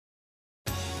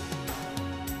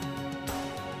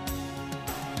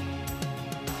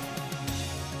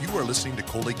You are listening to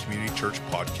Cold Lake Community Church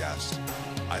Podcast.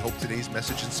 I hope today's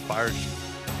message inspires you.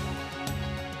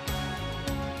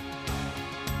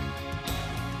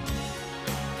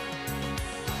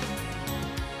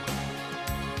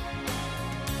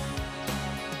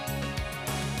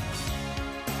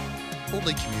 Cold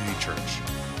Lake Community Church,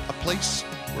 a place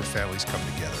where families come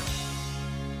together.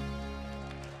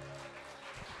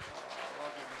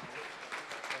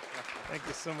 Thank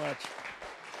you so much.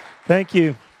 Thank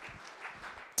you.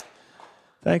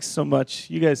 Thanks so much.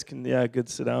 You guys can, good,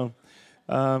 sit down.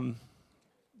 I'm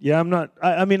not,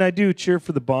 I mean, I do cheer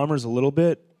for the Bombers a little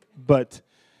bit, but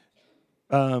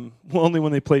only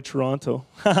when they play Toronto.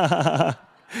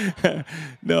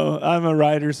 No, I'm a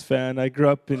Riders fan. I grew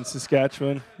up in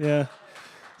Saskatchewan, yeah.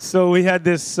 So we had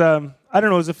this, I don't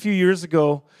know, it was a few years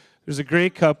ago. There's a Grey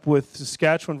Cup with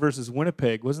Saskatchewan versus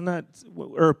Winnipeg. Wasn't that,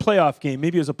 or a playoff game?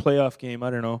 Maybe it was a playoff game.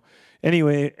 I don't know.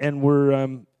 Anyway, and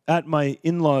we're at my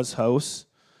in-laws' house,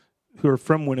 who are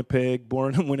from Winnipeg,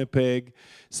 born in Winnipeg.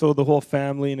 So the whole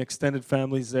family and extended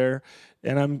family's there.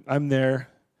 And I'm there,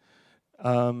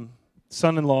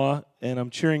 son-in-law, and I'm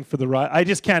cheering for the Riders. I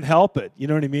just can't help it. You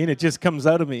know what I mean? It just comes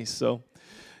out of me. So,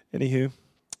 anywho,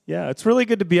 yeah, it's really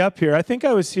good to be up here. I think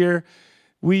I was here.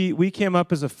 We came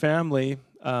up as a family.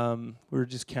 We were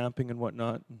just camping and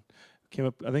whatnot. And came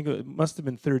up, I think it must have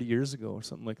been 30 years ago or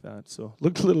something like that. So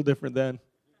looked a little different then.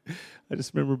 I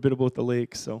just remember a bit about the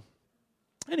lake. So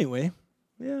anyway,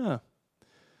 yeah,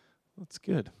 that's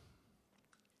good.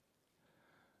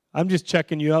 I'm just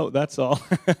checking you out, that's all.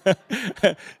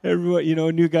 Everyone,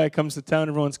 a new guy comes to town,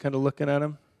 everyone's kind of looking at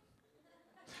him.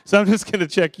 So I'm just going to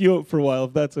check you out for a while,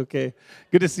 if that's okay.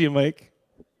 Good to see you, Mike.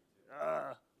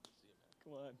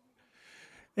 Come on.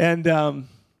 And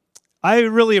I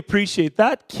really appreciate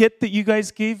that kit that you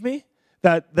guys gave me,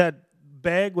 that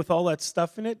bag with all that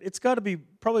stuff in it. It's got to be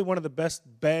probably one of the best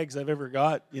bags I've ever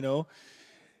got,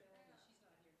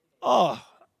 Oh,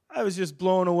 I was just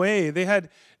blown away. They had,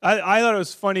 I thought it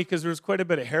was funny because there was quite a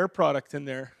bit of hair product in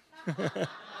there.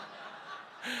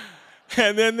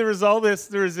 And then there was all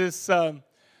this all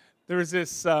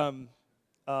this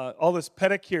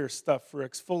pedicure stuff for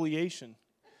exfoliation.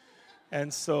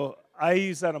 And so I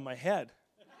use that on my head.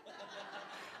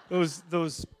 Those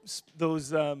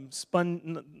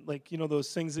spun, like,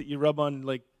 those things that you rub on,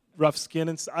 like, rough skin.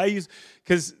 And so I use,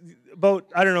 because about,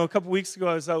 I don't know, a couple weeks ago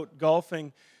I was out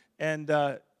golfing, and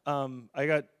I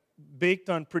got baked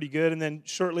on pretty good. And then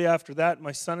shortly after that,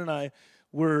 my son and I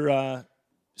were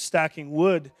stacking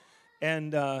wood,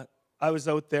 and I was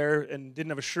out there and didn't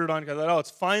have a shirt on because I thought,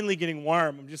 it's finally getting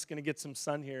warm. I'm just going to get some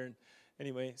sun here. And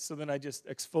anyway, so then I just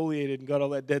exfoliated and got all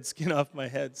that dead skin off my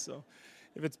head. So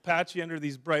if it's patchy under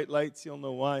these bright lights, you'll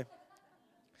know why.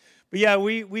 But yeah,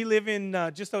 we live in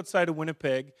just outside of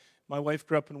Winnipeg. My wife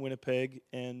grew up in Winnipeg,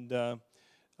 and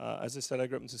as I said, I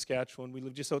grew up in Saskatchewan. We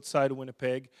live just outside of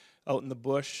Winnipeg, out in the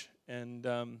bush, and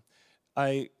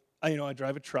I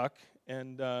drive a truck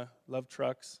and love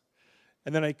trucks.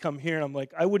 And then I come here, and I'm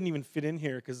like, I wouldn't even fit in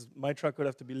here because my truck would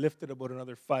have to be lifted about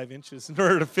another 5 inches in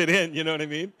order to fit in, you know what I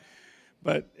mean?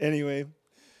 But anyway,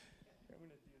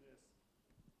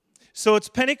 so it's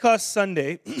Pentecost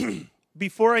Sunday.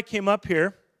 Before I came up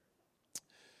here,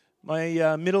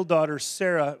 my middle daughter,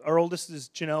 Sarah, our oldest is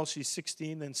Janelle, she's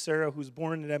 16, and Sarah, who's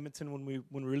born in Edmonton when we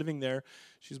were living there,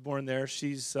 she's born there.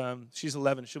 She's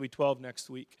 11, she'll be 12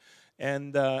 next week.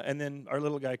 And then our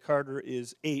little guy, Carter,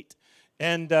 is 8.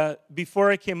 And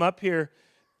before I came up here,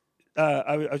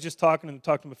 I was just talked to him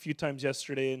a few times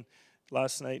yesterday and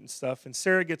last night and stuff, and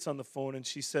Sarah gets on the phone and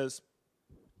she says,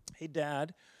 "Hey,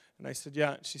 Dad." And I said,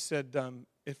 "Yeah." She said,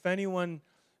 "If anyone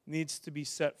needs to be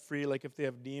set free, like if they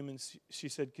have demons," she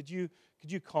said, could you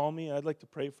call me? I'd like to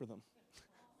pray for them."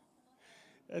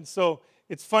 And so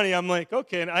it's funny. I'm like,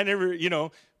 okay. And I never,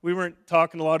 we weren't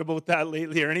talking a lot about that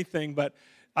lately or anything, but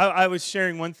I was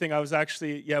sharing one thing. I was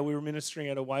actually, we were ministering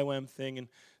at a YWAM thing, and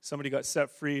somebody got set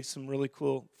free, some really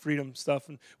cool freedom stuff,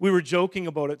 and we were joking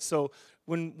about it. So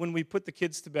when we put the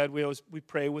kids to bed, we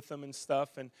pray with them and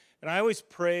stuff, and I always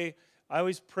pray.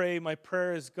 My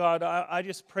prayer is, God, I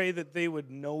just pray that they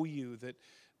would know you,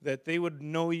 that they would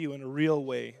know you in a real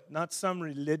way, not some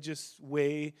religious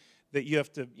way that you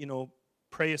have to,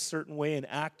 pray a certain way and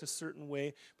act a certain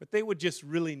way, but they would just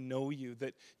really know you,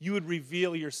 that you would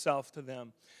reveal yourself to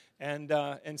them.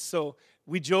 And so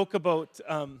we joke about,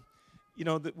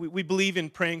 that we believe in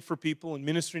praying for people and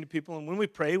ministering to people, and when we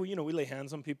pray, we lay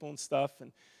hands on people and stuff,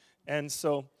 and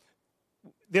so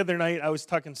the other night, I was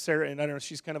talking to Sarah, and I don't know,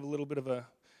 she's kind of a little bit of a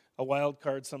wild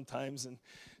card sometimes, and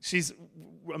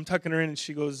I'm tucking her in, and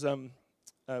she goes,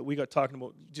 we got talking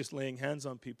about just laying hands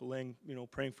on people,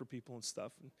 praying for people and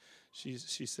stuff. And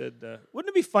she said, wouldn't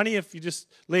it be funny if you just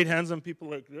laid hands on people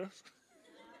like this?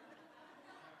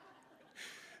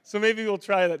 So maybe we'll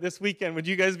try that this weekend. Would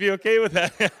you guys be okay with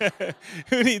that?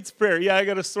 Who needs prayer? Yeah, I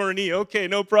got a sore knee. Okay,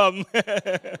 no problem.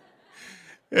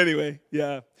 Anyway,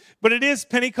 yeah. But it is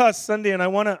Pentecost Sunday, and I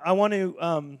want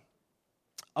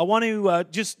to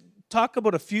just talk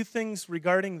about a few things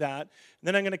regarding that. And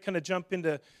then I'm going to kind of jump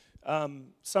into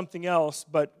something else,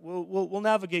 but we'll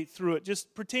navigate through it.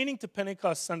 Just pertaining to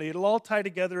Pentecost Sunday, it'll all tie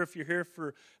together. If you're here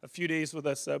for a few days with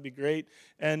us, that'd be great.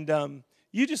 And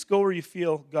you just go where you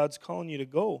feel God's calling you to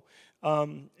go.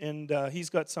 And He's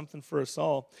got something for us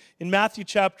all. In Matthew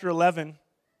chapter 11,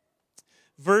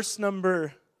 verse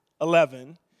number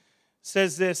 11,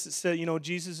 says this. It says,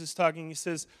 Jesus is talking. He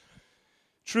says,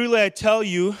 "Truly I tell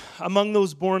you, among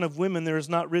those born of women, there has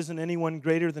not risen anyone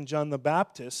greater than John the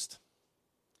Baptist."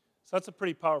 So that's a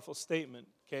pretty powerful statement,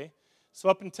 okay? So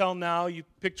up until now, you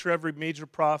picture every major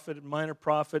prophet, minor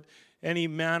prophet, any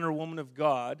man or woman of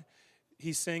God.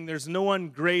 He's saying there's no one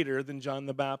greater than John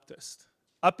the Baptist.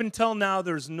 Up until now,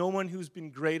 there's no one who's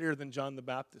been greater than John the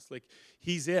Baptist. Like,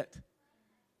 he's it.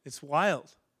 It's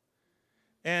wild.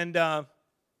 And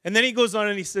then he goes on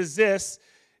and he says this,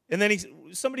 and then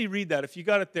somebody read that. If you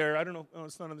got it there, I don't know, oh,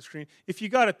 it's not on the screen. If you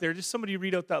got it there, just somebody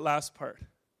read out that last part.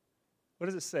 What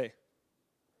does it say?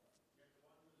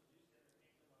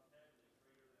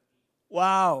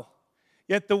 Wow.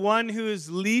 Yet the one who is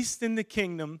least in the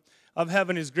kingdom of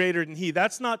heaven is greater than he.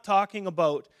 That's not talking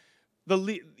about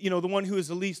the one who is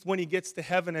the least when he gets to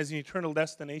heaven as an eternal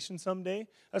destination someday.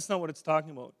 That's not what it's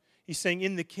talking about. He's saying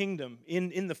in the kingdom,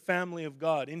 in the family of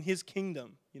God, in his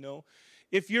kingdom,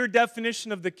 If your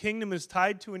definition of the kingdom is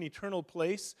tied to an eternal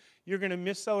place, you're going to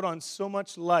miss out on so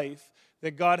much life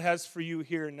that God has for you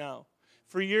here and now.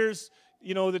 For years,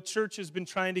 the church has been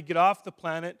trying to get off the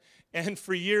planet, and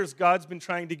for years, God's been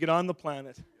trying to get on the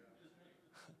planet.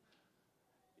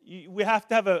 We have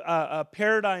to have a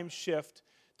paradigm shift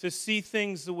to see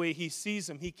things the way he sees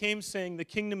them. He came saying the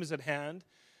kingdom is at hand.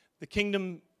 The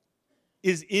kingdom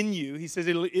is in you. He says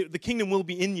the kingdom will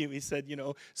be in you, he said,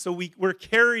 So we're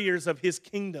carriers of his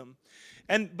kingdom.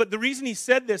 But the reason he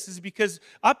said this is because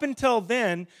up until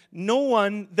then, no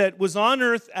one that was on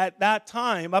earth at that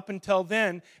time, up until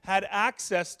then, had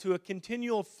access to a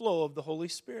continual flow of the Holy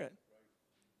Spirit.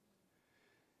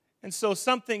 And so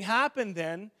something happened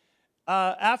then.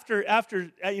 After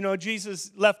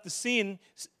Jesus left the scene,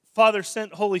 Father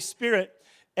sent Holy Spirit,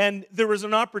 and there was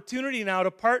an opportunity now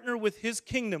to partner with his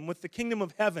kingdom, with the kingdom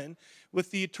of heaven,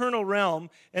 with the eternal realm,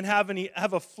 and have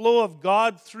a flow of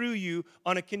God through you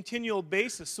on a continual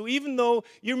basis. So even though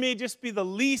you may just be the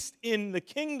least in the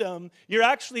kingdom, you're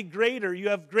actually greater. You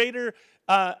have greater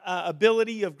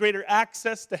ability, you have greater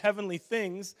access to heavenly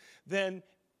things than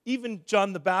even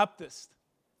John the Baptist.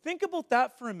 Think about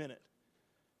that for a minute.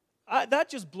 That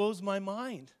just blows my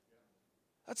mind.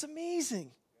 That's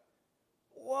amazing.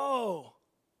 Whoa.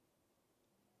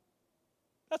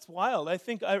 That's wild. I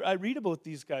think I read about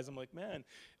these guys. I'm like, man,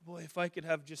 boy, if I could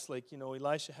have just like,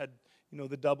 Elisha had,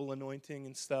 the double anointing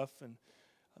and stuff. And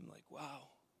I'm like, wow.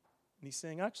 And he's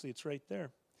saying, actually, it's right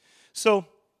there. So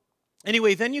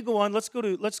anyway, then you go on. Let's go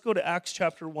to Acts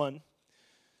chapter 1.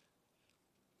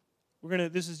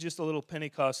 This is just a little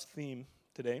Pentecost theme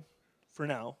today for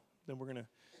now. Then we're going to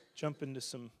jump into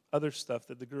some other stuff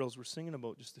that the girls were singing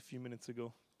about just a few minutes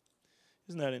ago.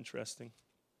 Isn't that interesting?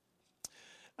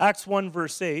 Acts 1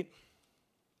 verse 8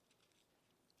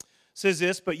 says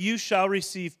this, "But you shall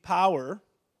receive power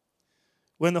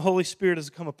when the Holy Spirit has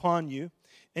come upon you,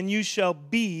 and you shall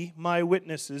be my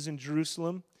witnesses in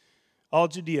Jerusalem, all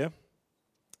Judea,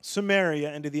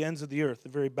 Samaria, and to the ends of the earth," the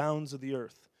very bounds of the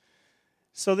earth.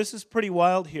 So this is pretty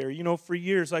wild here. For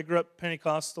years I grew up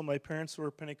Pentecostal. My parents were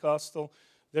Pentecostal.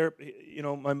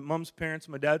 My mom's parents,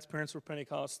 my dad's parents were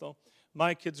Pentecostal.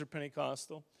 My kids are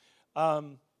Pentecostal.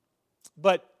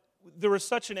 But there was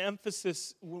such an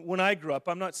emphasis when I grew up.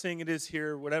 I'm not saying it is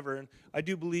here or whatever. And I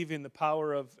do believe in the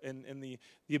power of and the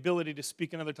ability to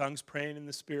speak in other tongues, praying in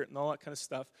the Spirit and all that kind of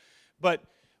stuff. But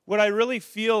what I really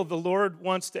feel the Lord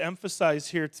wants to emphasize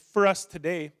here for us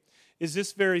today is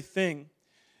this very thing.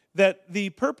 That the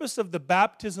purpose of the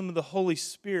baptism of the Holy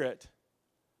Spirit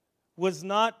was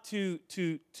not to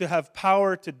have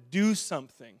power to do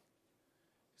something.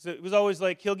 So it was always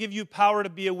like, he'll give you power to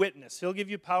be a witness. He'll give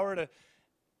you power to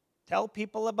tell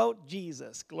people about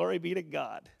Jesus. Glory be to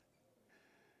God.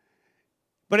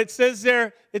 But it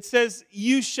says,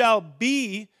 you shall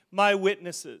be my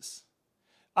witnesses.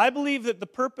 I believe that the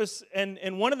purpose,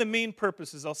 and one of the main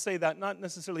purposes, I'll say that, not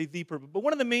necessarily the purpose, but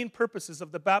one of the main purposes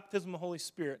of the baptism of the Holy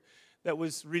Spirit, that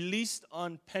was released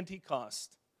on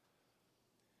Pentecost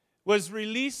was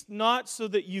released not so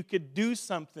that you could do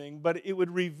something, but it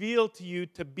would reveal to you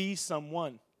to be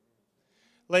someone.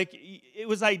 Like, it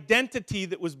was identity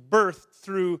that was birthed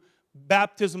through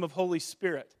baptism of Holy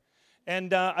Spirit.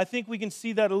 And I think we can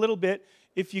see that a little bit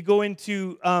if you go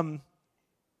into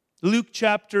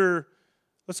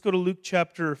let's go to Luke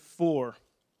chapter 4.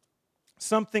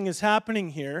 Something is happening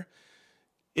here.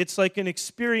 It's like an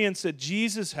experience that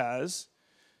Jesus has.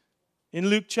 In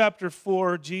Luke chapter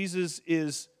 4, Jesus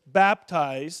is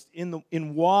baptized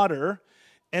in water,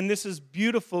 and this is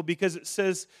beautiful because it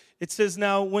says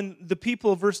now when the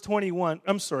people, verse 21,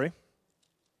 let's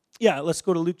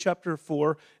go to Luke chapter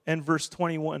 4 and verse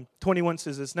 21. 21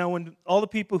 says this, now when all the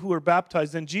people who were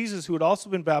baptized, then Jesus, who had also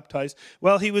been baptized,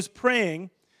 while he was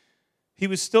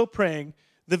still praying,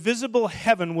 the visible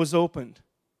heaven was opened,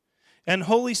 and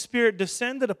Holy Spirit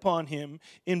descended upon him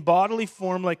in bodily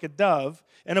form like a dove,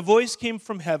 and a voice came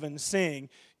from heaven saying,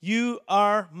 you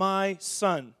are my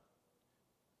Son,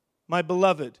 my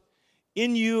beloved.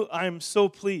 In you I am so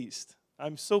pleased.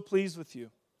 I'm so pleased with you.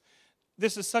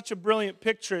 This is such a brilliant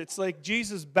picture. It's like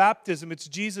Jesus' baptism. It's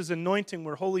Jesus' anointing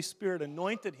where Holy Spirit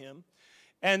anointed him.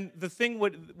 And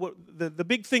the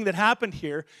big thing that happened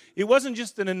here, it wasn't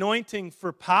just an anointing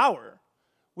for power.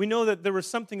 We know that there was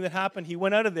something that happened. He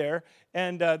went out of there,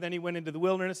 and then he went into the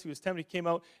wilderness. He was tempted. He came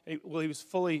out. And he was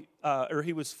fully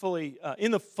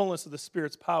in the fullness of the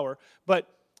Spirit's power. But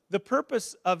the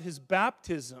purpose of his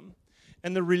baptism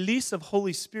and the release of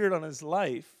Holy Spirit on his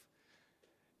life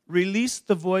released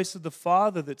the voice of the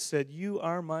Father that said, you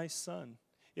are my Son.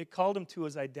 It called him to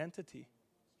his identity.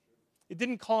 It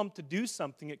didn't call him to do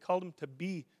something. It called him to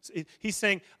be. He's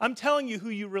saying, I'm telling you who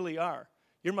you really are.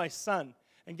 You're my Son.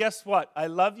 And guess what? I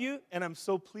love you, and I'm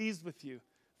so pleased with you.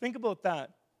 Think about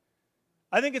that.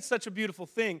 I think it's such a beautiful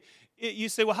thing. You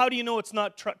say, well, how do you know it's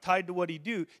not tied to what he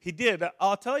did?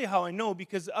 I'll tell you how I know,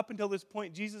 because up until this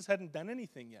point, Jesus hadn't done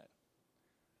anything yet.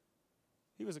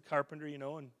 He was a carpenter,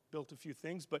 and built a few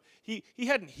things, but he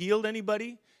hadn't healed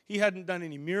anybody. He hadn't done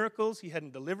any miracles. He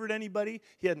hadn't delivered anybody.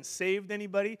 He hadn't saved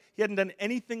anybody. He hadn't done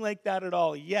anything like that at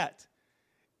all yet.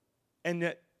 And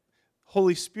yet,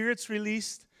 Holy Spirit's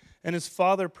released, and his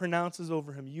Father pronounces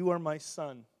over him, you are my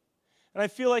Son. And I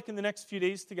feel like in the next few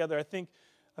days together, I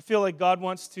feel like God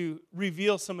wants to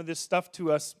reveal some of this stuff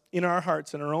to us in our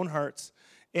hearts, in our own hearts.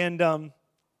 And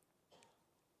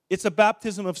it's a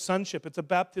baptism of sonship. It's a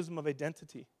baptism of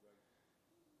identity.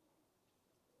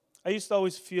 I used to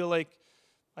always feel like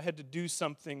I had to do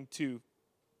something to,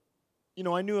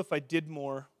 I knew if I did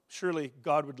more, surely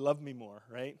God would love me more,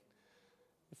 right?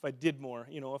 If I did more,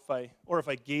 if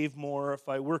I gave more, if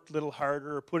I worked a little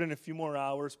harder, or put in a few more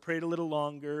hours, prayed a little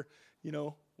longer,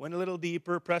 went a little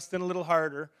deeper, pressed in a little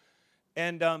harder.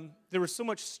 And there was so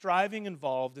much striving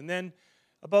involved. And then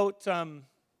about,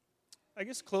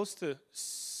 close to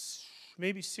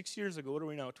maybe 6 years ago, what are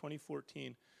we now,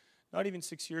 2014? Not even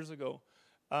 6 years ago,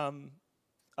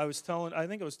 I was telling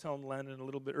Lance a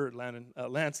little bit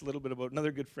about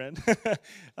another good friend,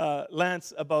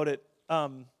 Lance, about it.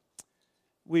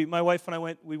 My wife and I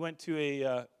went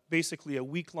to basically a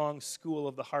week-long school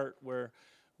of the heart where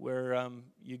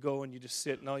you go and you just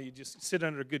sit, and you just sit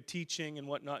under good teaching and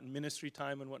whatnot, and ministry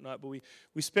time and whatnot. But we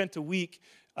spent a week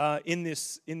in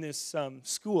this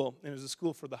school, and it was a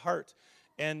school for the heart.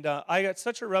 And I got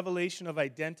such a revelation of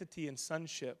identity and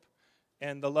sonship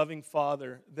and the loving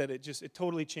Father that it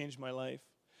totally changed my life.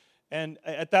 And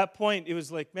at that point, it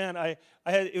was like, man,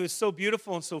 it was so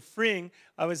beautiful and so freeing.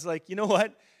 I was like, you know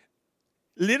what?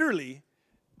 Literally,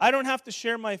 I don't have to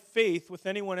share my faith with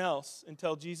anyone else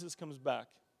until Jesus comes back.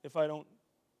 If I don't,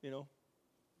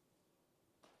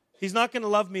 He's not going to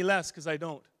love me less because I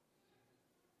don't.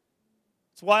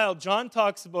 It's wild. John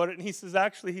talks about it, and he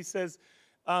says,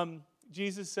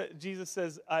 Jesus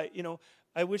says,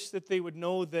 I wish that they would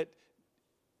know that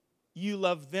you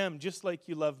love them just like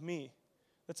you love me.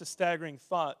 That's a staggering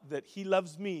thought, that he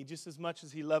loves me just as much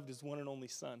as he loved his one and only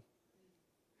Son.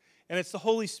 And it's the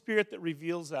Holy Spirit that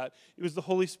reveals that. It was the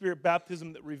Holy Spirit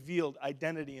baptism that revealed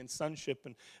identity and sonship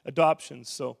and adoption.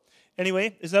 So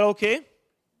anyway, is that okay?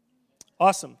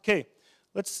 Awesome. Okay,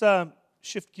 let's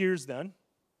shift gears then.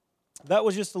 That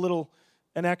was just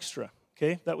an extra,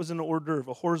 okay? That was an hors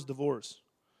d'oeuvre, a hors d'oeuvre.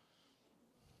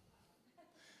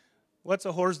 What's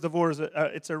a hors d'oeuvre?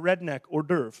 It's a redneck hors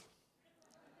d'oeuvre.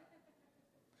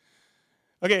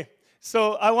 Okay.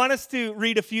 So I want us to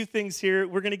read a few things here.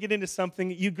 We're going to get into something.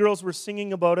 You girls were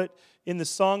singing about it in the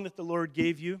song that the Lord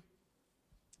gave you.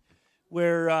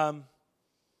 Where,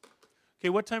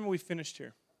 what time are we finished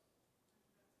here?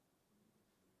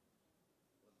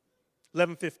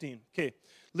 11:15. Okay,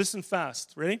 Listen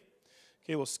fast. Ready?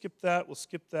 Okay, we'll skip that. We'll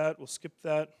skip that. We'll skip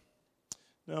that.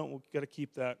 No, we've got to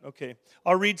keep that. Okay.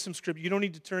 I'll read some scripture. You don't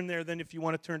need to turn there. Then if you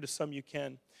want to turn to some, you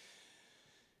can.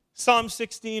 Psalm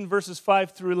 16, verses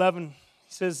 5 through 11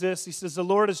 says this. He says, the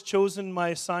Lord has chosen my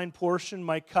assigned portion,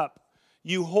 my cup.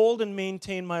 You hold and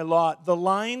maintain my lot. The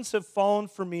lines have fallen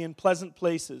for me in pleasant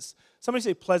places. Somebody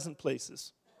say pleasant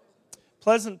places.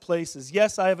 Pleasant places.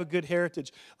 Yes, I have a good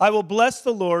heritage. I will bless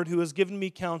the Lord who has given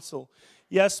me counsel.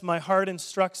 Yes, my heart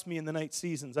instructs me in the night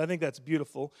seasons. I think that's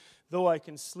beautiful. Though I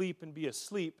can sleep and be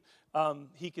asleep,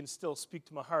 he can still speak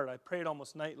to my heart. I pray it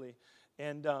almost nightly.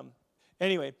 And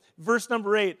anyway, verse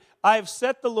number 8. I have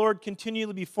set the Lord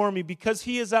continually before me. Because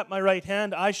he is at my right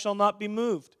hand, I shall not be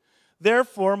moved.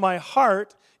 Therefore, my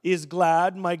heart is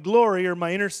glad, my glory, or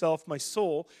my inner self, my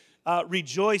soul,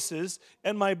 rejoices,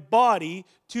 and my body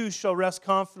too shall rest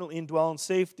confidently and dwell in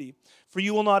safety. For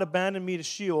you will not abandon me to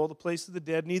Sheol, the place of the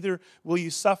dead, neither will you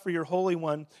suffer your Holy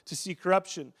One to see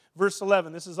corruption. Verse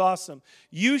 11, this is awesome.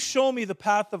 You show me the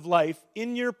path of life.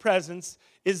 In your presence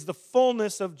is the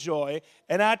fullness of joy,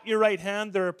 and at your right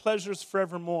hand there are pleasures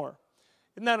forevermore.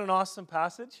 Isn't that an awesome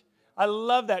passage? I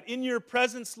love that. In your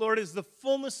presence, Lord, is the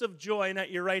fullness of joy, and at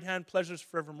your right hand, pleasures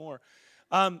forevermore.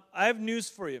 I have news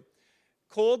for you.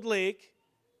 Cold Lake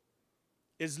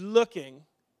is looking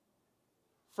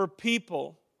for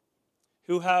people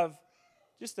who have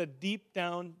just a deep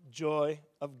down joy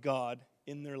of God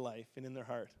in their life and in their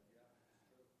heart.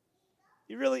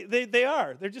 They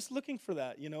are. They're just looking for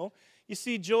that, you know. You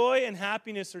see, joy and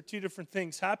happiness are two different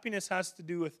things. Happiness has to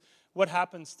do with what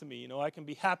happens to me. You know, I can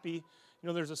be happy. You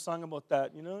know, there's a song about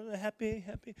that. You know, happy.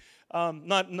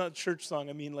 Not church song.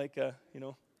 I mean, like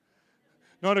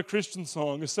not a Christian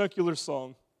song, a secular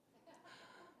song.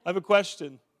 I have a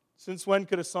question. Since when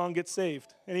could a song get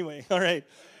saved? Anyway, all right.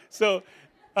 So,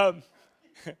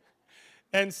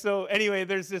 anyway,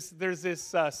 there's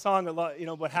this song a lot, you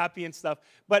know, about happy and stuff.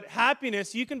 But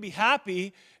happiness, you can be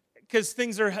happy because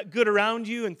things are good around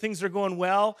you and things are going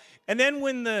well. And then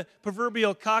when the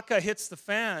proverbial caca hits the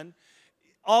fan,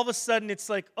 all of a sudden it's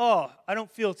like, oh, I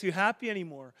don't feel too happy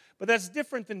anymore. But that's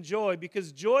different than joy,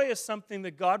 because joy is something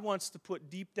that God wants to put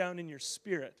deep down in your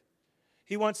spirit.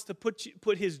 He wants to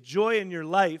put his joy in your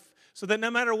life so that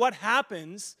no matter what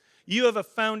happens, you have a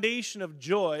foundation of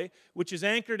joy, which is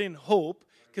anchored in hope,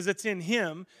 because it's in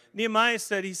him. Nehemiah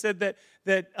said, that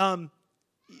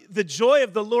the joy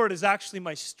of the Lord is actually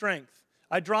my strength.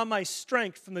 I draw my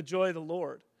strength from the joy of the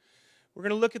Lord. We're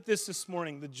going to look at this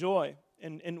morning, the joy,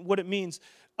 and what it means.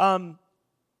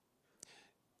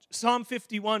 Psalm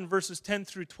 51, verses 10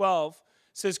 through 12,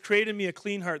 says, create in me a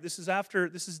clean heart. This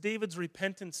is David's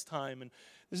repentance time. And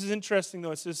this is interesting,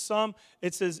 though. It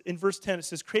says in verse 10, it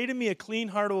says, create in me a clean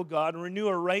heart, O God, and renew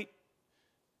a right,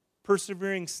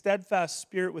 persevering, steadfast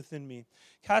spirit within me.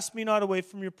 Cast me not away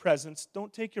from your presence.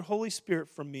 Don't take your Holy Spirit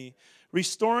from me.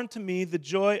 Restore unto me the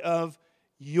joy of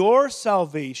your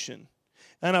salvation,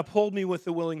 and uphold me with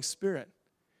a willing spirit.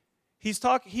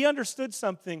 He understood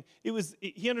something.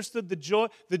 He understood the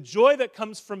joy that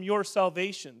comes from your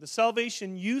salvation. The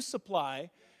salvation you supply,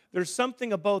 there's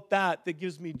something about that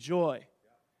gives me joy.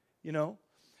 You know?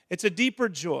 It's a deeper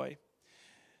joy.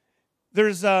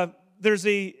 There's a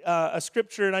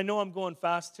scripture, and I know I'm going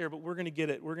fast here, but we're going to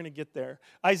get it. We're going to get there.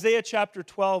 Isaiah chapter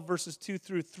 12, verses 2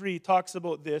 through 3 talks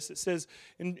about this. It says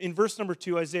in verse number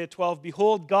 2, Isaiah 12,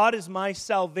 behold, God is my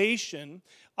salvation.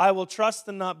 I will trust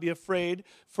and not be afraid.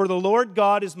 For the Lord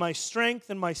God is my strength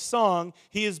and my song.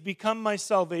 He has become my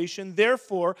salvation.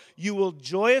 Therefore, you will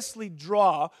joyously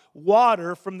draw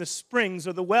water from the springs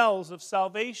or the wells of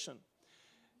salvation.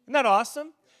 Isn't that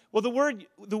awesome? Well,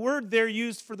 the word there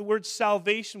used for the word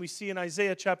salvation we see in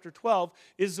Isaiah chapter 12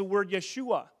 is the word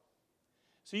Yeshua.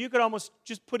 So you could almost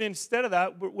just put instead of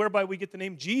that, whereby we get the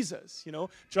name Jesus, you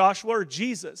know, Joshua or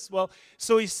Jesus. Well,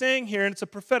 so he's saying here, and it's a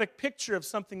prophetic picture of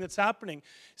something that's happening,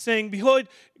 saying, behold,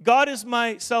 God is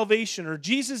my salvation, or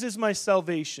Jesus is my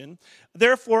salvation.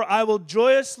 Therefore, I will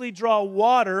joyously draw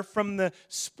water from the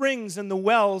springs and the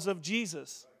wells of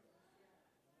Jesus.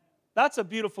 That's a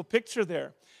beautiful picture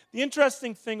there. The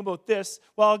interesting thing about this,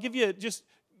 well, I'll give you just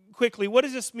quickly, what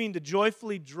does this mean to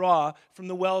joyfully draw from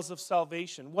the wells of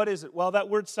salvation? What is it? Well, that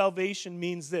word salvation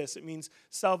means this. It means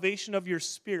salvation of your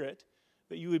spirit,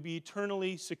 that you would be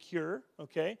eternally secure,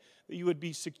 okay? That you would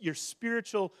be, your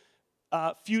spiritual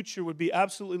future would be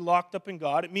absolutely locked up in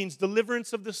God. It means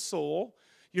deliverance of the soul,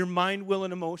 your mind, will,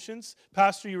 and emotions.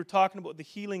 Pastor, you were talking about the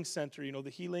healing center, you know, the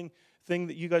healing thing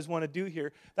that you guys want to do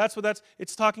here.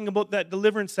 It's talking about that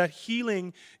deliverance, that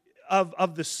healing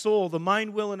of the soul, the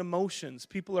mind, will, and emotions.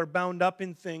 People are bound up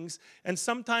in things, and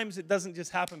sometimes it doesn't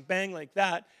just happen bang like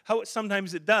that.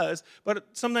 Sometimes it does, but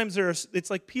sometimes it's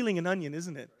like peeling an onion,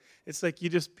 isn't it? It's like you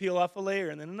just peel off a layer,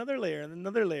 and then another layer, and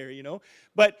another layer, you know?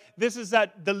 But this is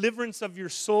that deliverance of your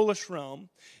soulish realm,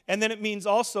 and then it means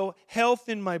also health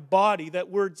in my body. That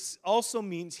word also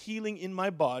means healing in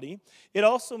my body. It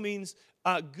also means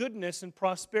goodness and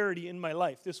prosperity in my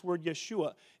life. This word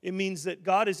Yeshua, it means that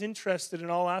God is interested in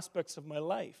all aspects of my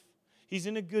life. He's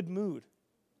in a good mood.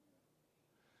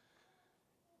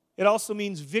 It also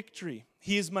means victory.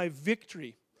 He is my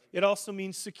victory. It also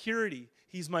means security.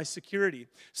 He's my security.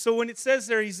 So when it says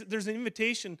there's an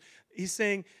invitation, he's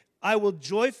saying, I will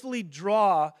joyfully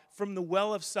draw from the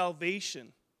well of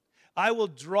salvation. I will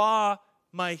draw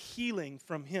my healing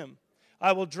from him.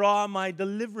 I will draw my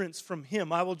deliverance from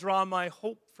him. I will draw my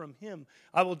hope from him.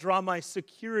 I will draw my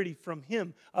security from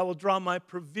him. I will draw my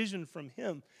provision from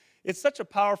him. It's such a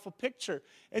powerful picture.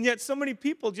 And yet so many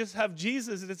people just have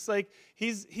Jesus, and it's like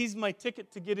he's my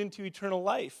ticket to get into eternal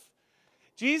life.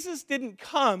 Jesus didn't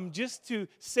come just to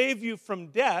save you from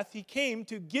death. He came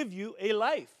to give you a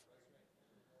life.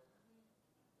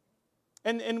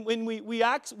 And when we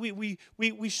act, we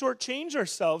shortchange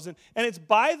ourselves. And it's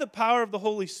by the power of the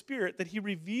Holy Spirit that he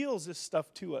reveals this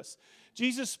stuff to us.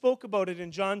 Jesus spoke about it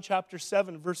in John chapter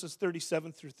 7, verses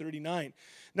 37 through 39.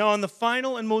 Now, on the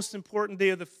final and most important day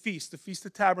of the Feast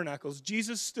of Tabernacles,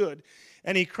 Jesus stood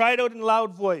and he cried out in a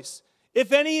loud voice,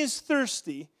 "If any is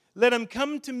thirsty, let him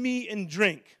come to me and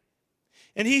drink.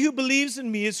 And he who believes in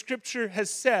me, as Scripture has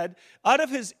said, out of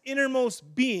his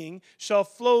innermost being shall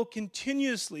flow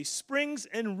continuously springs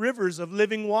and rivers of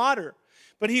living water."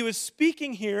 But he was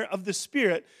speaking here of the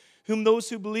Spirit, whom those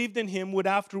who believed in him would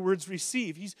afterwards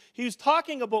receive. He was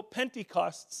talking about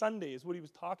Pentecost Sunday, is what he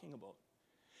was talking about.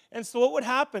 And so what would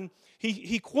happen,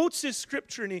 he quotes this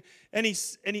scripture, and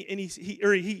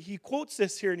he quotes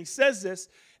this here, and he says this,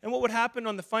 and what would happen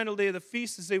on the final day of the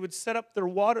feast is they would set up the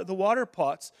water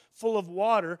pots full of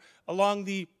water along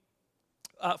the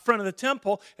front of the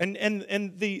temple, and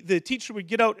the teacher would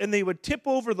get out, and they would tip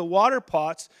over the water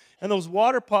pots, and those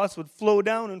water pots would flow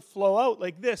down and flow out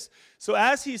like this. So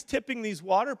as he's tipping these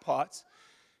water pots,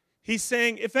 he's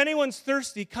saying, if anyone's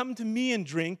thirsty, come to me and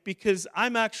drink, because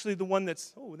I'm actually the one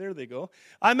that's, oh, there they go.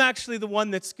 I'm actually the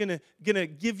one that's gonna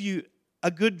give you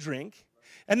a good drink.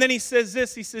 And then he says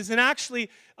this, he says, and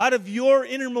actually out of your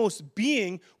innermost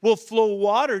being will flow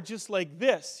water just like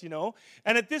this, you know.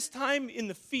 And at this time in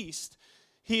the feast,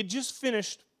 he just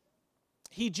finished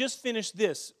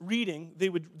this reading. They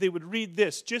would read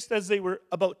this just as they were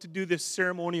about to do this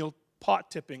ceremonial pot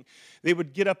tipping. They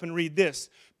would get up and read this.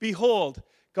 "Behold,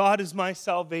 God is my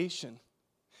salvation.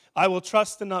 I will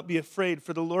trust and not be afraid,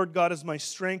 for the Lord God is my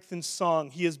strength and song.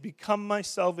 He has become my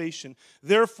salvation.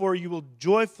 Therefore you will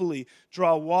joyfully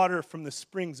draw water from the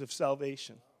springs of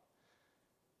salvation."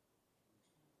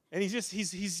 And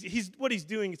he's what he's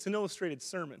doing, it's an illustrated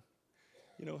sermon.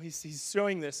 You know, he's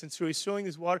showing this, and so he's showing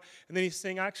this water, and then he's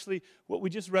saying, actually, what we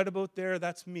just read about there,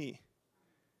 that's me.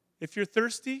 If you're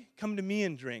thirsty, come to me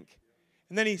and drink.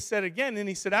 And then he said again, and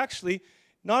he said, actually,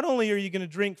 not only are you going to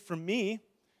drink from me,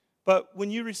 but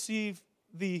when you receive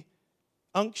the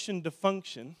unction to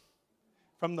function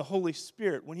from the Holy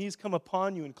Spirit, when he's come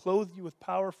upon you and clothed you with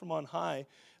power from on high,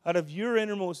 out of your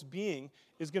innermost being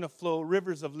is going to flow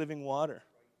rivers of living water.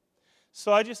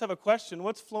 So I just have a question.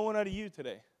 What's flowing out of you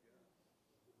today?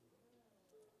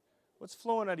 What's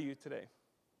flowing out of you today?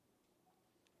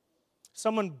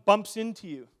 Someone bumps into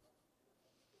you.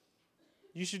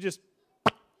 You should just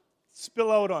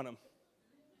spill out on them.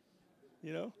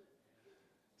 You know?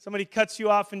 Somebody cuts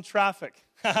you off in traffic.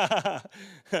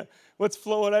 What's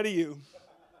flowing out of you?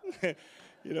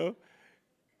 You know?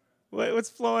 What's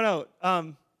flowing out?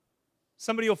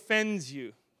 Somebody offends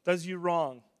you, does you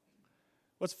wrong.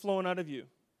 What's flowing out of you?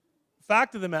 The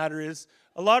fact of the matter is,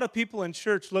 a lot of people in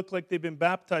church look like they've been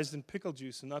baptized in pickle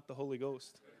juice and not the Holy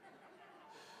Ghost.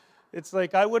 It's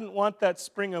like, I wouldn't want that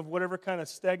spring of whatever kind of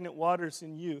stagnant waters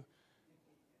in you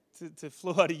to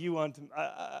flow out of you onto me.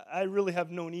 I really have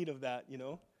no need of that, you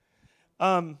know.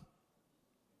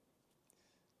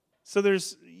 So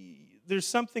there's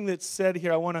something that's said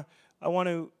here. I want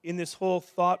to in this whole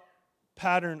thought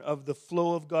pattern of the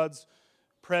flow of God's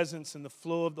presence and the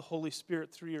flow of the Holy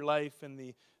Spirit through your life and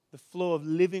the flow of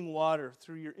living water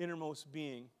through your innermost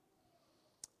being.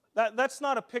 That's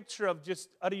not a picture of just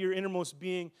out of your innermost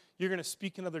being, you're going to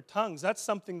speak in other tongues. That's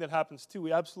something that happens too.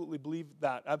 We absolutely believe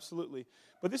that, absolutely.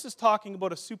 But this is talking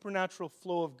about a supernatural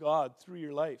flow of God through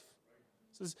your life.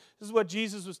 This is what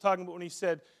Jesus was talking about when he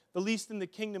said, the least in the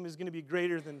kingdom is going to be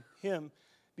greater than him.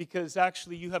 because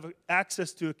actually you have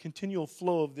access to a continual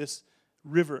flow of this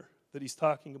river that he's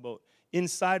talking about.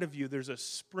 Inside of you, there's a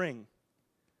spring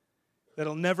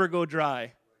that'll never go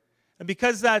dry. And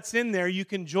because that's in there, you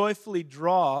can joyfully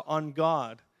draw on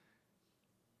God.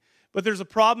 But there's a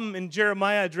problem in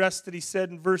Jeremiah addressed that he said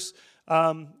in verse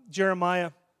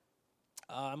Jeremiah.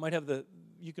 I might have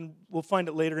we'll find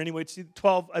it later anyway. It's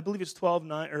 12, I believe it's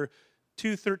 12:9 or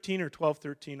 2:13 or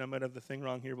 12:13. I might have the thing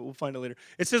wrong here, but we'll find it later.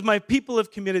 It says, "My people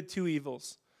have committed two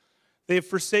evils. They have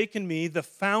forsaken me, the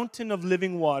fountain of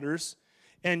living waters,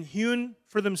 and hewn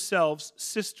for themselves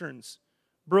cisterns,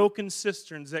 broken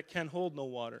cisterns that can hold no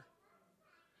water."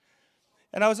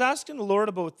 And I was asking the Lord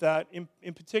about that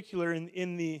in particular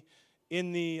in the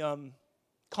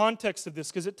context of this,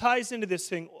 because it ties into this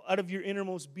thing, out of your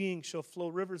innermost being shall flow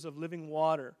rivers of living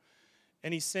water.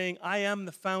 And he's saying, I am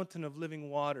the fountain of living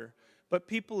water. But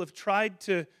people have tried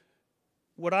to,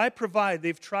 what I provide,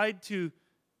 they've tried to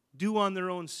do on their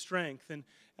own strength. And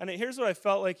here's what I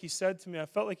felt like he said to me. I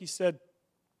felt like he said,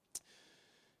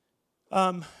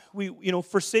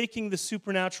 forsaking the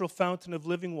supernatural fountain of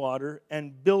living water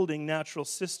and building natural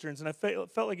cisterns. And I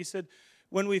felt like he said,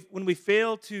 when we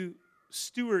fail to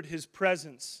steward his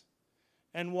presence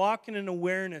and walk in an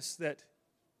awareness that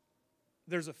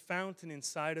there's a fountain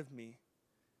inside of me,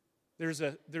 there's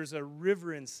a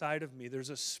river inside of me, there's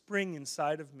a spring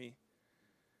inside of me.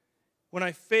 When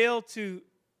I fail to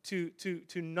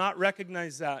not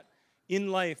recognize that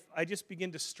in life, I just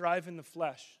begin to strive in the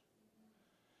flesh.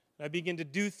 I begin to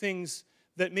do things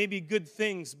that may be good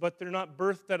things, but they're not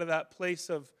birthed out of that place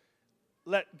of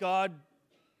let God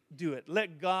do it.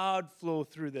 Let God flow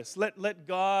through this. Let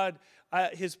God,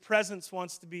 his presence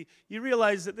wants to be. You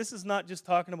realize that this is not just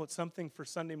talking about something for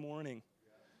Sunday morning.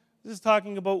 This is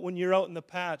talking about when you're out in the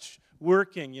patch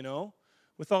working,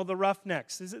 with all the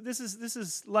roughnecks. This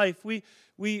is life.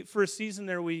 We for a season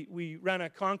there, we ran a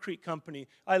concrete company.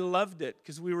 I loved it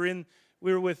because we were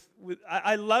with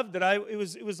I loved it.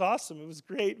 It was awesome. It was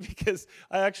great because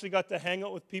I actually got to hang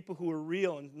out with people who were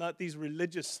real and not these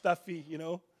religious stuffy,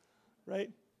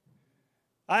 right?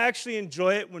 I actually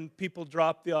enjoy it when people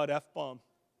drop the odd F-bomb.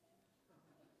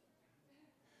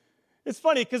 It's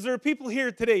funny because there are people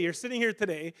here today, you're sitting here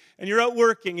today, and you're out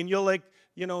working, and you'll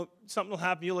something will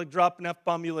happen, you'll drop an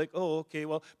F-bomb, you're like, oh, okay,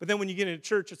 well, but then when you get into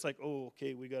church, it's like, oh,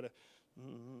 okay, we got to,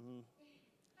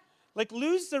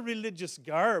 lose the religious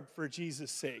garb for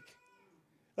Jesus' sake.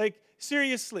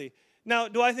 Seriously. Now,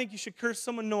 do I think you should curse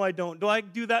someone? No, I don't. Do I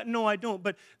do that? No, I don't.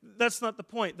 But that's not the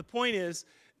point. The point is,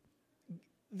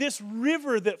 this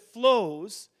river that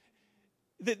flows,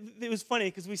 it was funny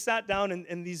because we sat down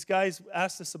and these guys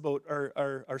asked us about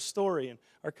our story and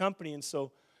our company. And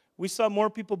so we saw more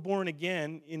people born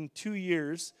again in 2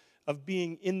 years of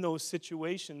being in those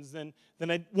situations than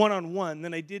I one-on-one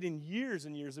than I did in years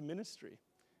and years of ministry.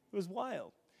 It was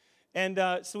wild. And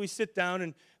so we sit down,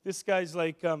 and this guy's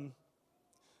like, I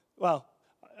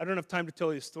don't have time to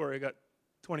tell you the story. I got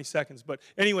 20 seconds. But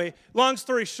anyway, long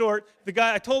story short,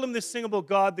 I told him this thing about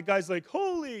God. The guy's like,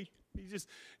 holy.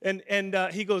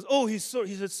 He goes, oh, he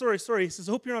said, sorry. He says,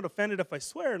 I hope you're not offended if I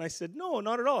swear. And I said, no,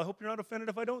 not at all. I hope you're not offended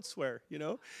if I don't swear,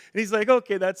 And he's like,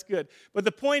 okay, that's good. But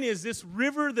the point is, this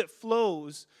river that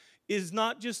flows is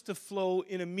not just to flow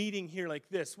in a meeting here like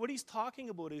this. What he's talking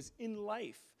about is in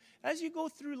life. As you go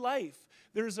through life,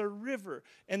 there's a river,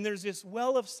 and there's this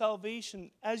well of salvation.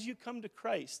 As you come to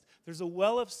Christ, there's a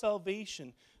well of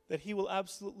salvation that he will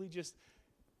absolutely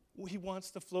he wants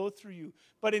to flow through you.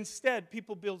 But instead,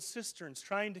 people build cisterns,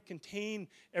 trying to contain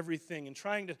everything and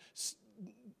trying to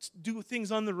do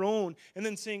things on their own, and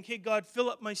then saying, hey, God,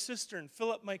 fill up my cistern,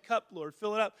 fill up my cup, Lord,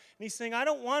 fill it up. And he's saying, I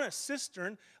don't want a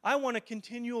cistern. I want a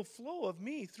continual flow of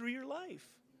me through your life.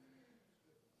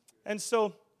 And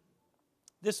so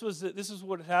this is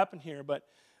what had happened here. But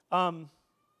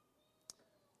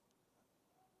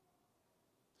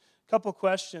couple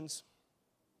questions.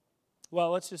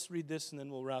 Well, let's just read this and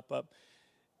then we'll wrap up.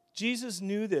 Jesus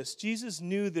knew this. Jesus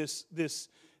knew this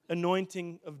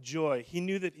anointing of joy. He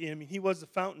knew that he was the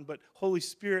fountain, but Holy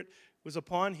Spirit was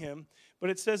upon him.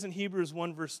 But it says in Hebrews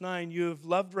 1 verse 9, you have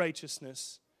loved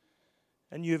righteousness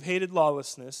and you have hated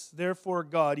lawlessness. Therefore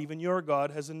God, even your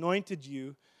God, has anointed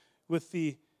you with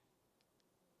the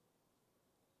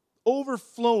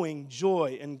overflowing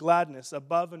joy and gladness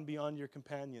above and beyond your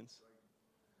companions.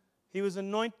 He was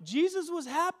anointed. Jesus was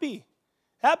happy.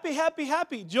 Happy, happy,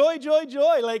 happy. Joy, joy,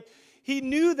 joy. He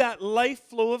knew that life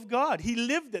flow of God. He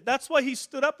lived it. That's why he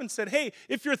stood up and said, hey,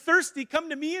 if you're thirsty,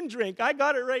 come to me and drink. I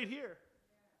got it right here.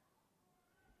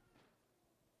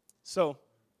 So,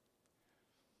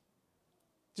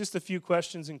 just a few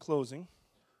questions in closing.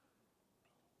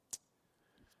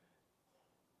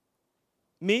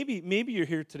 maybe you're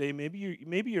here today.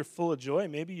 Maybe you're full of joy.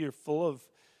 Maybe you're full of,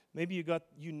 maybe you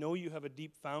have a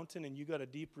deep fountain and you got a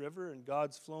deep river and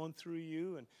God's flowing through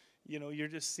you and you're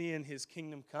just seeing His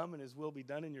kingdom come and His will be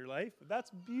done in your life.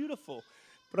 That's beautiful.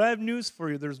 But I have news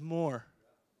for you. There's more.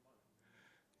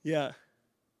 Yeah.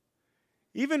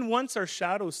 Even once our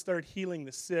shadows start healing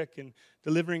the sick and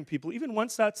delivering people, even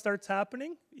once that starts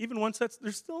happening,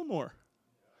 there's still more.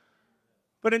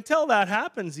 But until that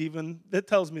happens that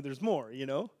tells me there's more,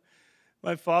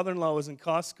 My father-in-law was in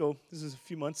Costco. This is a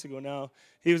few months ago now.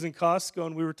 He was in Costco,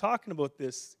 and we were talking about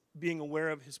this, being aware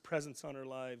of His presence on our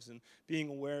lives and being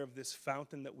aware of this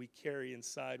fountain that we carry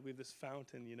inside. We have this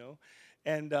fountain,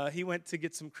 And he went to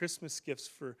get some Christmas gifts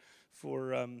for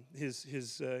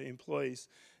his employees.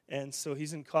 And so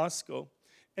he's in Costco.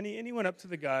 And he went up to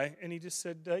the guy, and he just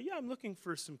said, yeah, I'm looking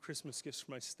for some Christmas gifts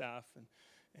for my staff.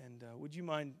 And would you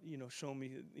mind, showing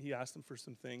me? He asked him for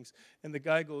some things. And the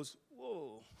guy goes,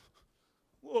 whoa.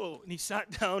 And he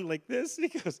sat down like this. He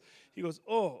goes,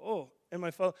 oh. And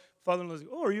my father-in-law was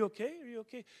like, oh, are you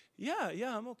okay?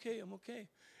 Yeah, I'm okay.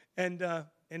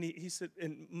 And he said,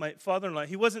 and my father-in-law,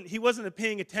 he wasn't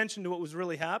paying attention to what was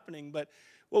really happening, but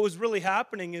what was really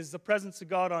happening is the presence of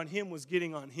God on him was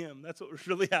getting on him. That's what was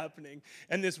really happening.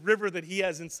 And this river that he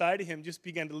has inside of him just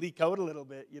began to leak out a little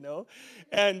bit,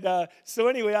 And so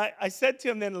anyway, I said to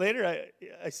him then later,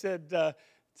 I said to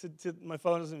my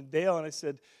father-in-law's name, Dale, and I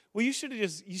said, well, you should have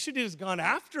just gone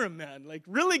after him, man. Like,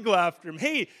 really go after him.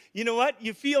 Hey, you know what?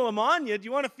 You feel him on you. Do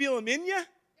you want to feel him in you?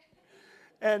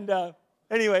 And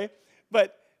anyway,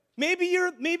 but maybe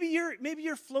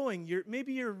you're flowing.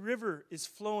 Maybe your river is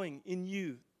flowing in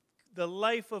you. The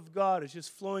life of God is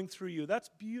just flowing through you. That's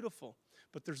beautiful,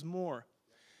 but there's more.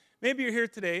 Maybe you're here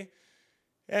today,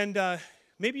 and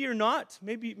maybe you're not.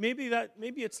 Maybe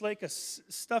it's like a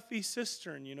stuffy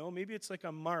cistern. Maybe it's like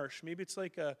a marsh. Maybe it's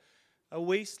like a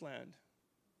wasteland.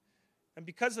 And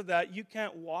because of that, you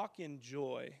can't walk in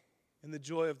joy, in the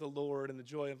joy of the Lord and the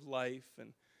joy of life.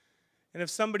 And if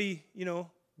somebody,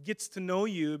 gets to know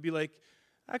you, it'd be like,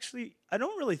 actually, I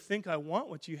don't really think I want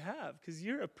what you have because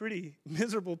you're a pretty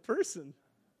miserable person.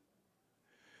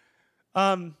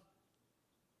 Where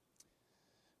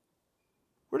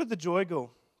did the joy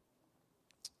go?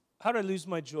 How did I lose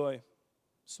my joy?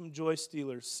 Some joy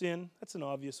stealers. Sin, that's an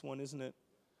obvious one, isn't it?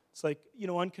 It's like,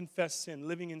 unconfessed sin,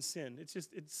 living in sin.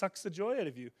 It sucks the joy out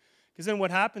of you. Because then what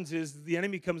happens is the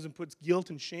enemy comes and puts guilt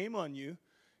and shame on you.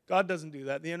 God doesn't do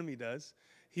that. The enemy does.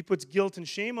 He puts guilt and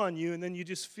shame on you, and then you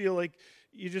just feel like,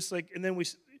 and then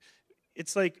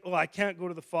it's like, oh, I can't go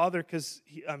to the Father because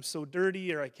I'm so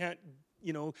dirty, or I can't,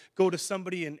 go to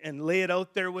somebody and lay it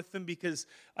out there with them because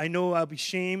I know I'll be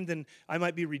shamed and I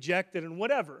might be rejected and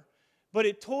whatever. But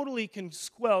it totally can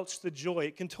squelch the joy.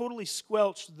 It can totally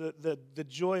squelch the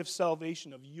joy of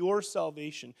salvation, of your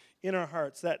salvation in our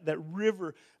hearts, that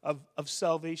river of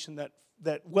salvation,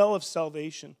 that well of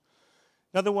salvation.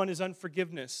 Another one is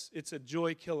unforgiveness. It's a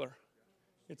joy killer.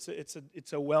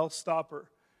 It's a well stopper.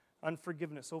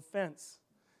 Unforgiveness, offense,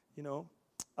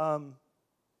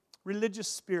 religious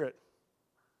spirit.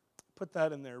 Put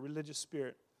that in there, religious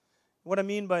spirit. What I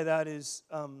mean by that is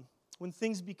when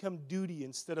things become duty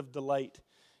instead of delight.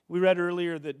 We read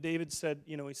earlier that David said,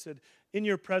 he said, in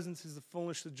your presence is the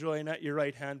fullness of joy, and at your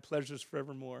right hand pleasures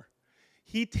forevermore.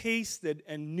 He tasted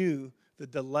and knew the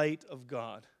delight of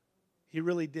God. He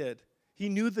really did. He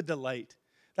knew the delight.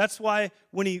 That's why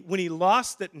when he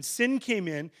lost it and sin came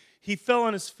in, he fell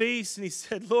on his face and he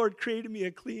said, Lord, create in me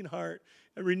a clean heart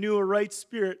and renew a right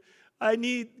spirit. I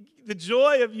need the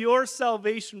joy of your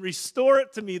salvation. Restore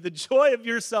it to me, the joy of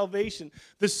your salvation,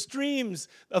 the streams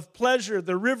of pleasure,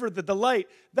 the river, the delight,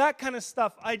 that kind of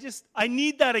stuff. I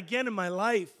need that again in my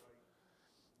life.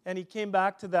 And he came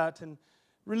back to that. And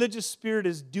religious spirit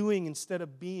is doing instead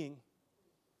of being.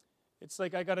 It's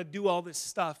like, I got to do all this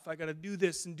stuff. I got to do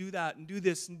this and do that and do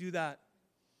this and do that.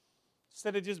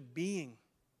 Instead of just being.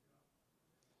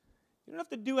 You don't have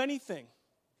to do anything.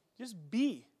 Just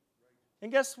be.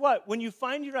 And guess what? When you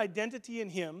find your identity in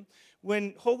Him,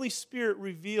 when Holy Spirit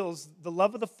reveals the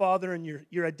love of the Father and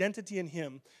your identity in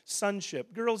Him,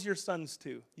 sonship. Girls, you're sons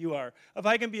too. You are. If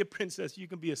I can be a princess, you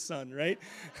can be a son, right?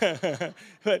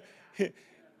 But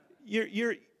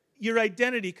your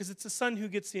identity, because it's the son who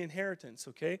gets the inheritance,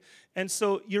 okay? And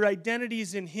so your identity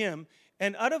is in Him.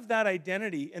 And out of that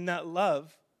identity and that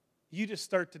love, you just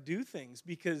start to do things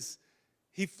because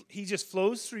He just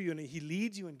flows through you and He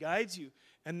leads you and guides you.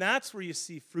 And that's where you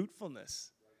see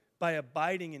fruitfulness, by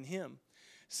abiding in Him.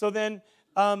 So then,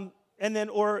 and And then,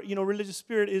 or, religious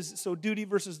spirit is, so duty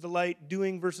versus delight,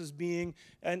 doing versus being,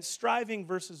 and striving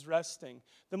versus resting.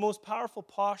 The most powerful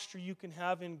posture you can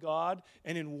have in God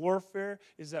and in warfare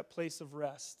is that place of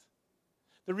rest.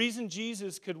 The reason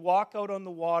Jesus could walk out on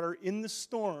the water in the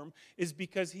storm is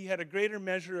because he had a greater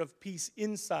measure of peace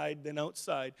inside than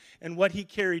outside. And what he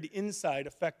carried inside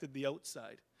affected the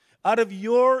outside. Out of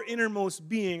your innermost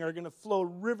being are going to flow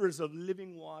rivers of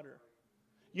living water.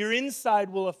 Your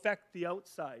inside will affect the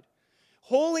outside.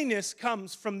 Holiness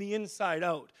comes from the inside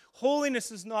out.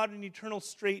 Holiness is not an eternal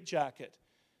straitjacket.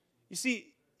 You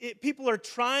see, people are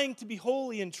trying to be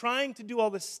holy and trying to do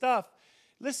all this stuff.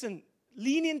 Listen,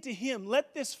 lean into him.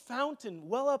 Let this fountain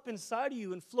well up inside of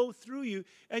you and flow through you,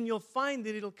 and you'll find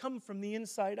that it'll come from the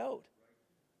inside out.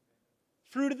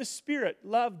 Fruit of the Spirit,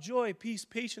 love, joy, peace,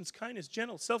 patience, kindness,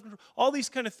 gentleness, self-control, all these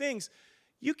kind of things.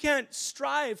 You can't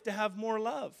strive to have more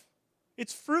love.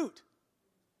 It's fruit.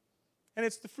 And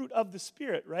it's the fruit of the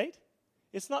Spirit, right?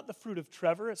 It's not the fruit of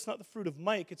Trevor. It's not the fruit of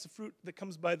Mike. It's the fruit that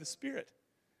comes by the Spirit.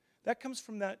 That comes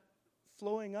from that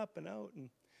flowing up and out.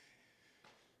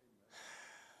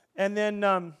 And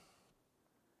then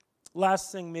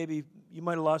last thing, maybe you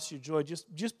might have lost your joy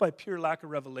just by pure lack of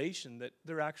revelation that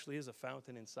there actually is a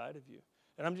fountain inside of you.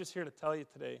 And I'm just here to tell you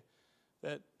today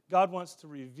that God wants to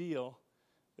reveal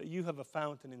that you have a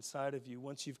fountain inside of you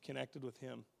once you've connected with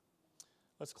him.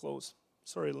 Let's close.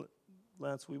 Sorry,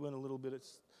 Lance, we went a little bit.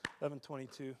 It's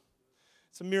 11:22.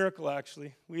 It's a miracle,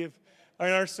 actually. We have, in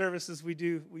our services, we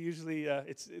usually,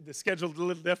 it's the schedule's a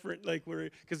little different,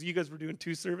 because you guys were doing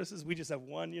 2 services. We just have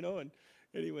 1, and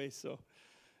anyway, so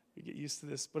we get used to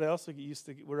this. But I also get used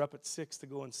to, we're up at 6 to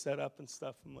go and set up and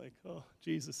stuff. I'm like, oh,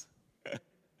 Jesus.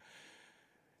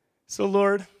 So,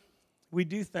 Lord, we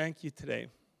do thank you today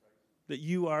that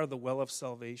you are the well of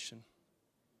salvation.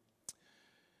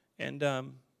 And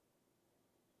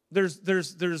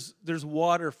there's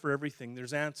water for everything.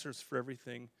 There's answers for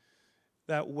everything.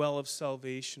 That well of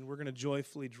salvation. We're going to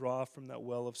joyfully draw from that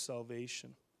well of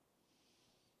salvation.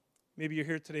 Maybe you're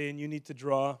here today and you need to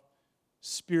draw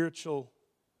spiritual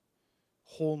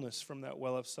wholeness from that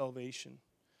well of salvation.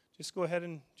 Just go ahead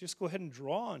and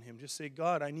draw on him. Just say,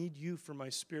 God, I need you for my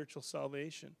spiritual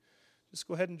salvation. Just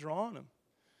go ahead and draw on him.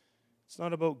 It's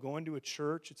not about going to a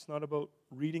church. It's not about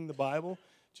reading the Bible.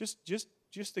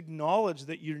 Just acknowledge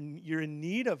that you're in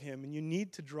need of him and you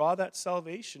need to draw that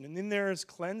salvation. And then there is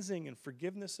cleansing and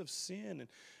forgiveness of sin and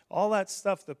all that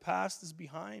stuff. The past is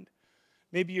behind.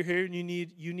 Maybe you're here and you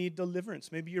need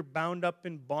deliverance. Maybe you're bound up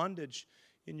in bondage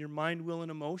in your mind, will, and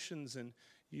emotions, and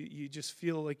you just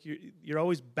feel like you're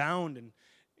always bound, and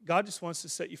God just wants to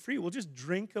set you free. Well, just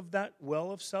drink of that well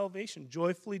of salvation.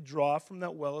 Joyfully draw from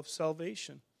that well of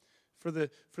salvation for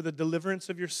the deliverance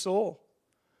of your soul.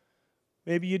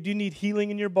 Maybe you do need healing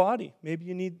in your body. Maybe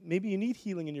you need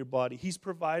healing in your body. He's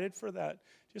provided for that.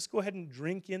 Just go ahead and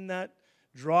drink in that.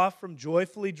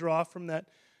 Joyfully draw from that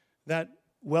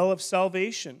well of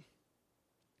salvation.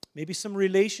 Maybe some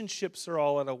relationships are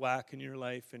all out of whack in your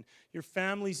life and your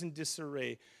family's in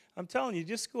disarray. I'm telling you,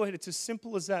 just go ahead. It's as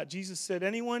simple as that. Jesus said,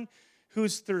 anyone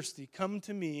who's thirsty, come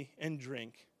to me and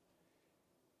drink.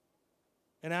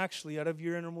 And actually, out of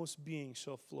your innermost being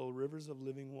shall flow rivers of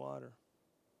living water.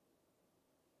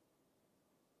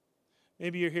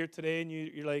 Maybe you're here today and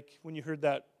you're like, when you heard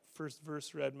that first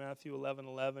verse read, Matthew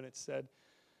 11:11, it said,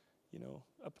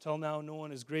 up till now no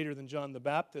one is greater than John the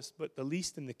Baptist, but the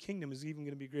least in the kingdom is even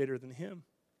going to be greater than him.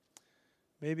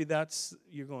 Maybe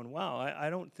you're going, wow, I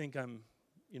don't think I'm,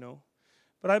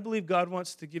 But I believe God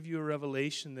wants to give you a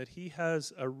revelation that he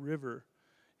has a river,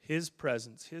 his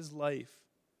presence, his life,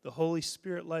 the Holy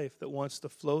Spirit life that wants to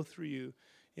flow through you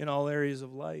in all areas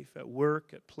of life, at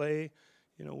work, at play,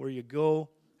 where you go,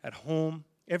 at home,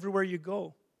 everywhere you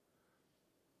go.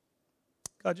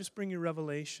 God, just bring your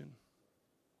revelation.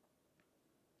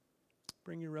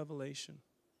 Bring your revelation.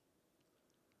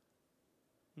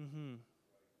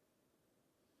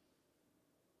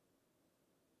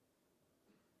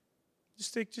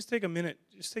 Just take a minute.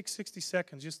 Just take 60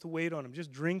 seconds just to wait on him.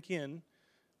 Just drink in.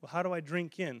 Well, how do I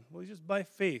drink in? Well, just by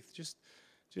faith. Just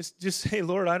say,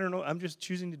 Lord, I don't know. I'm just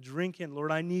choosing to drink in.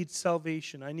 Lord, I need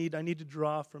salvation. I need to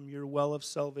draw from your well of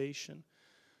salvation.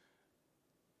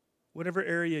 Whatever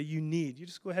area you need, you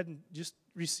just go ahead and just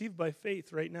receive by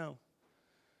faith right now.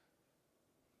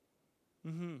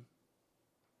 We're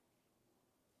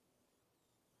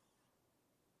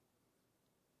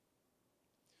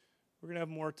going to have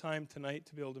more time tonight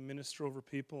to be able to minister over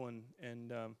people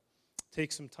and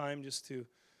take some time just to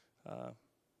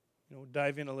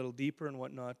dive in a little deeper and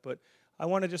whatnot. But I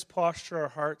want to just posture our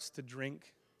hearts to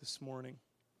drink this morning.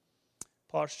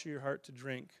 Posture your heart to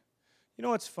drink. You know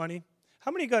what's funny?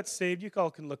 How many got saved? You all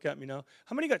can look at me now.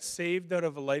 How many got saved out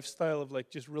of a lifestyle of like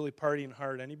just really partying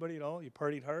hard? Anybody at all? You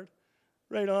partied hard?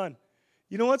 Right on.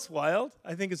 You know what's wild?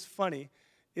 I think it's funny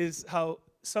is how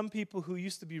some people who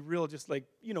used to be real, just like,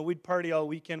 we'd party all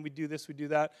weekend, we'd do this, we'd do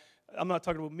that. I'm not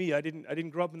talking about me. I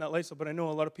didn't grow up in that lifestyle, but I know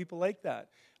a lot of people like that.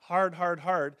 Hard.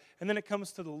 And then it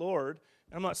comes to the Lord.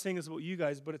 And I'm not saying this about you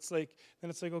guys, but it's like,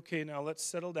 okay, now let's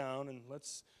settle down and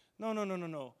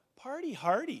no. Party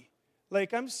hardy.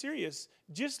 Like, I'm serious.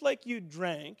 Just like you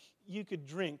drank, you could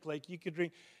drink. Like, you could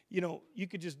drink, you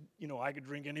could just, I could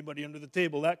drink anybody under the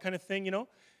table, that kind of thing,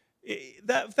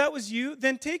 If that was you,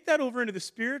 then take that over into the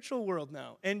spiritual world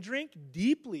now and drink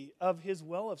deeply of his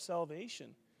well of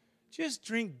salvation. Just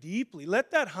drink deeply.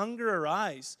 Let that hunger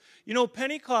arise.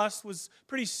 Pentecost was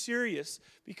pretty serious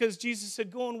because Jesus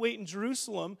said, go and wait in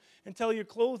Jerusalem until you're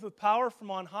clothed with power from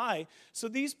on high. So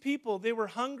these people, they were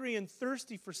hungry and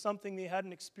thirsty for something they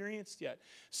hadn't experienced yet.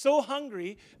 So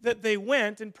hungry that they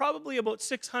went, and probably about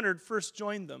 600 first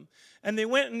joined them. And they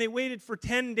went and they waited for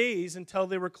 10 days until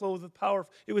they were clothed with power.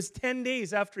 It was 10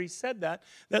 days after he said that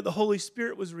the Holy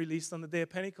Spirit was released on the day of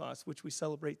Pentecost, which we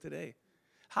celebrate today.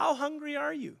 How hungry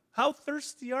are you? How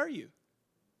thirsty are you?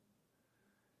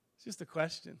 It's just a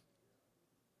question.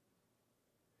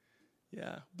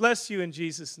 Yeah. Bless you in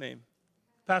Jesus' name.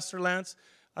 Pastor Lance,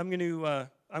 I'm going to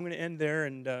end there,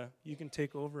 and you can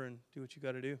take over and do what you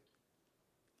got to do.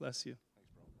 Bless you.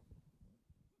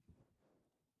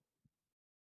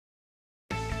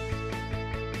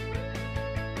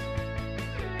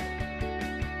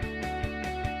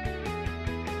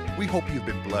 We hope you've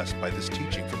been blessed by this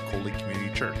teaching from Cold Lake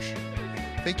Community Church.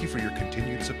 Thank you for your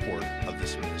continued support of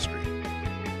this ministry.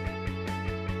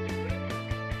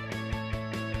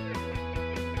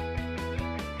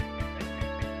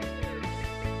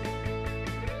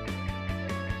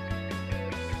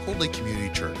 Cold Lake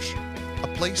Community Church, a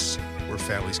place where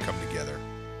families come together.